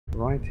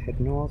Right, head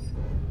north.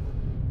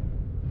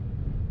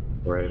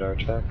 Radar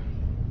check.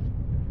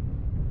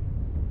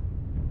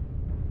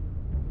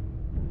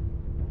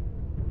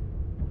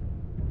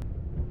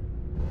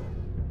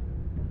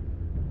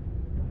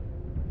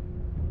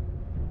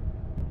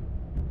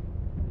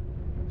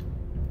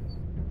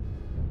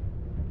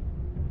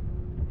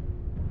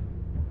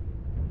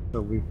 So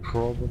we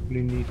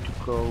probably need to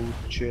go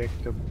check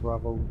the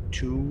Bravo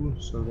 2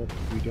 so that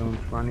we don't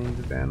run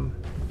into them.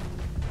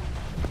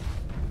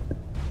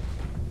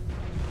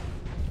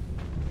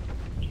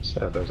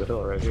 So there's a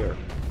hill right here.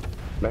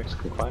 Mechs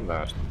can climb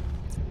that.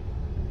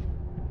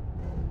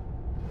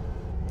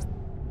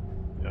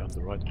 Yeah, on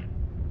the right.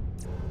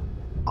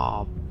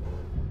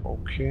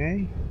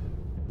 Okay.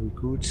 We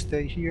could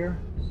stay here.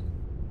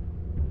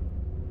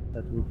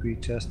 That would be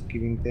just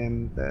giving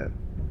them the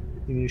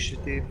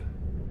initiative.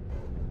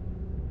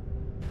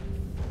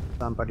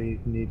 Somebody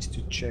needs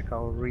to check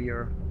our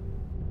rear.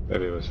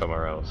 Maybe it was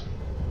somewhere else.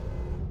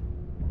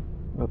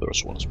 Well,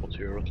 there's one spot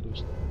here at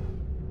least.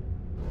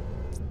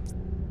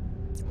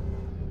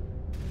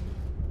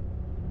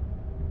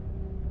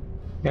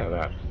 Yeah,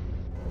 that.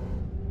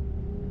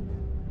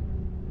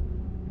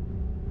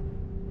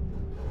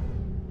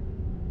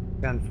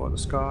 Scan for the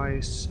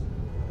skies.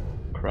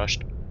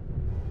 Crashed.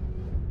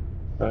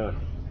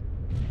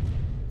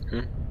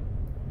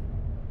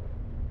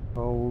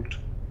 Hold.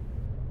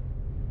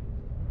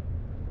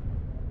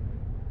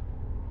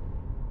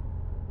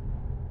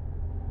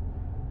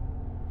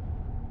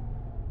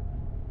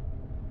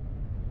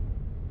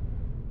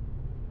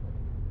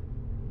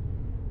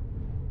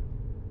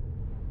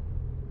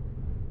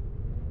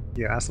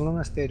 Yeah, as long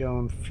as they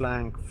don't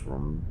flank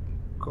from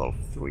Golf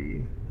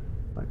 3,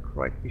 like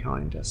right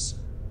behind us,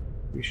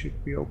 we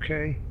should be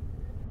okay.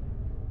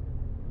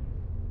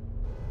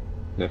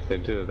 If they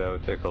do, that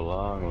would take a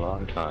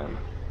long time.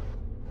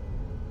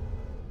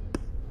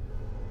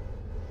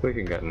 We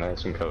can get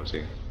nice and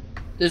cozy.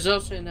 There's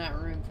also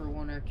not room for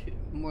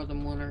more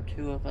than one or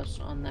two of us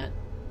on that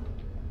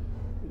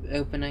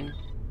opening.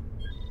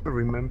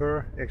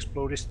 Remember,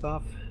 exploded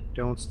stuff,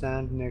 don't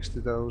stand next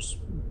to those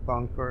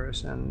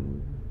bunkers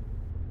and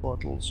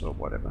bottles or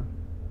whatever.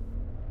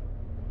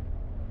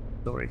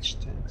 Storage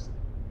tanks.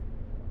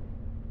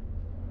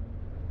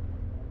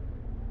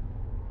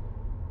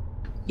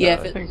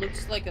 Yeah, if it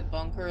looks like a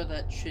bunker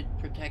that should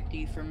protect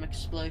you from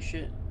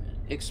explosions,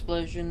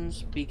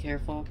 be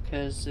careful,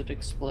 because it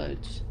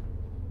explodes.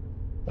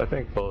 I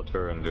think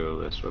Bolter and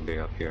Duelist would be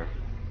up here.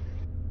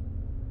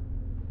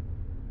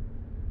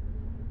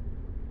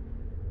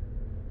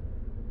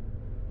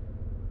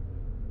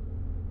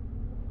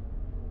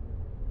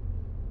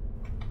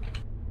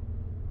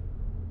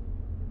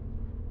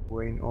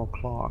 Wayne or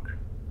Clark.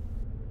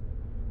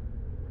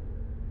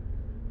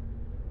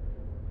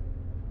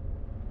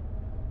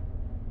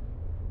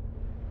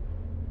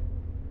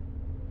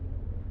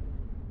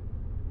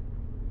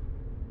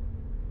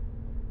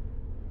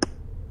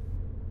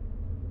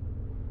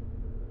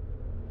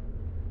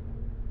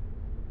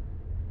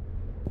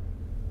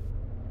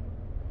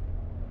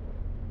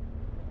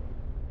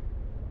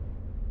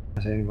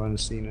 Has anyone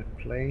seen a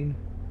plane?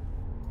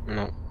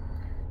 No.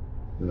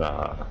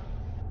 Nah.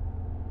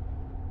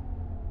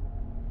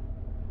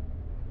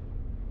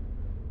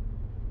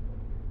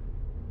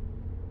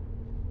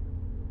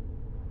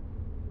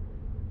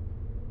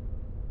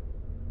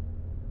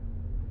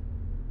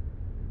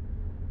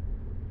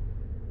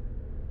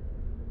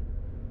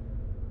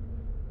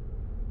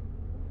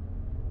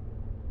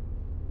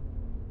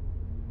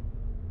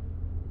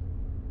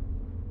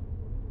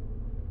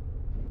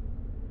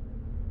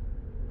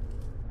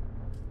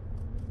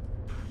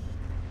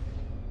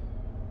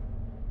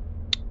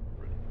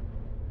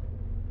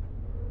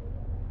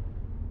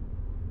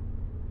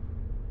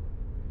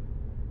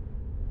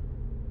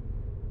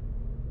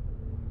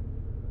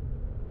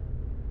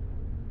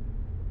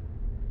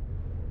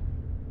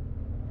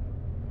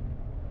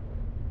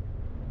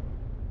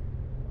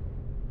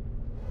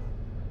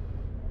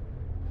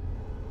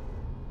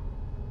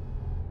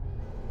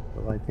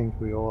 Well, I think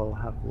we all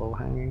have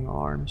low-hanging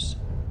arms.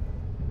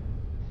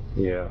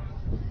 Yeah.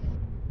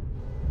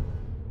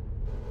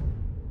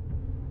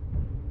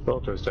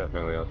 Bolter's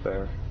definitely up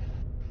there.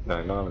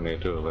 I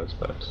nominate Duelist,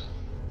 but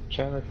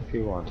jam it if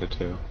you wanted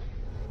to.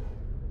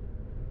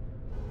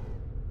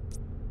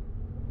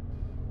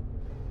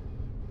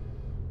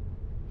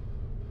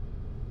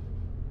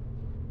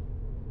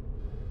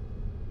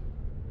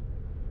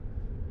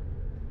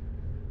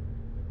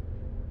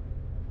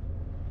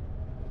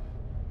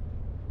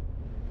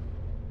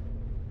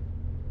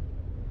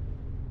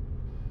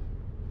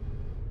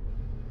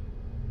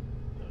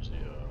 There's the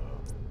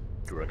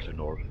directly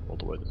north, all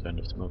the way to the end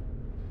of the map.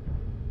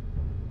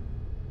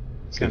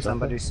 Can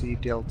somebody see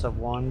Delta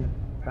 1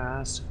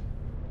 pass?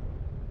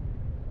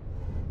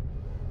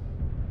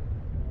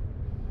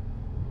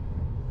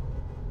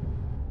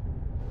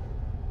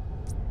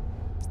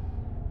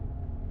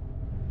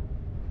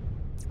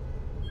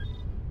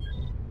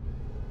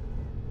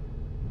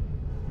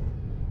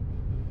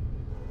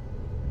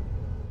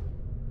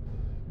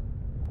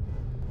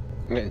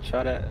 I'm getting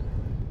shot at.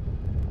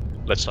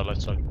 Left side,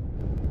 left side.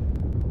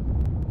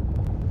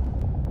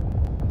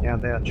 Yeah,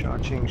 they are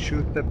charging.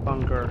 Shoot the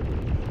bunker.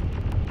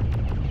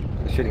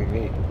 They're shooting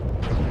me.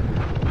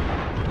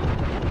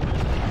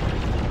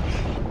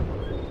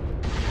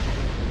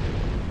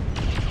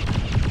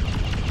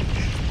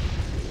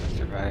 I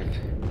survived.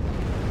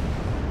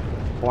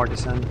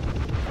 Partisan.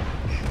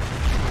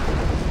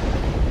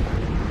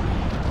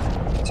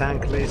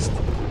 Tank list.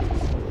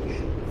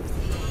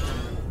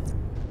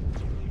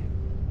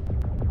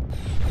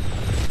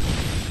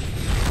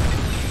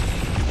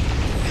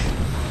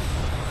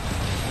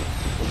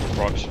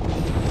 Rocks.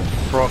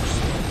 Prox.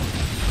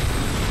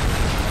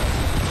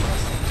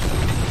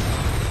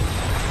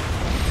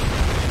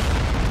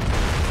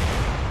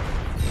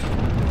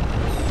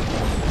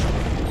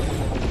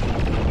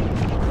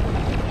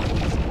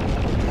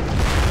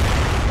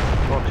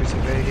 Prox is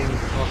evading.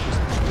 Prox is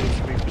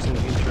 3%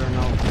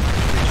 internal.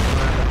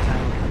 Mechwarrior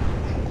tank.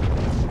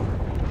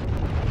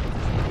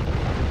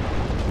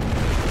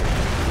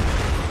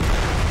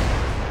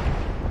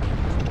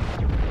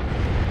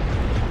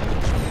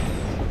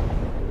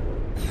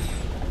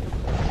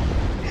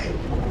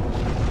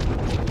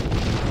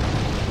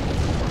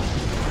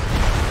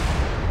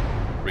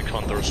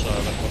 Recon, there's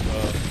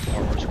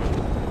armor as well.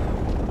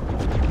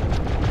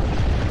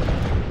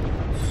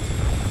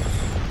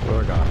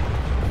 We're gone.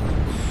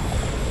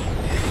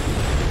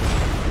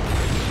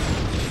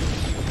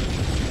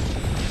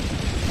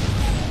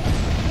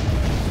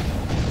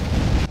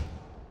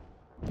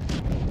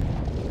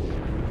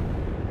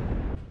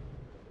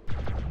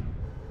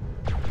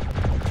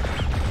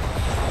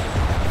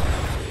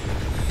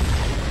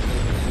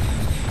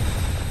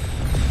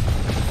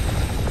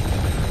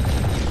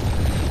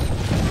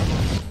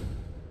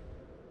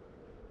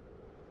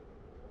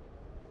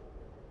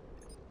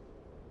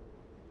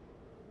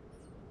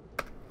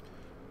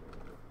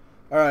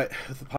 All right, with the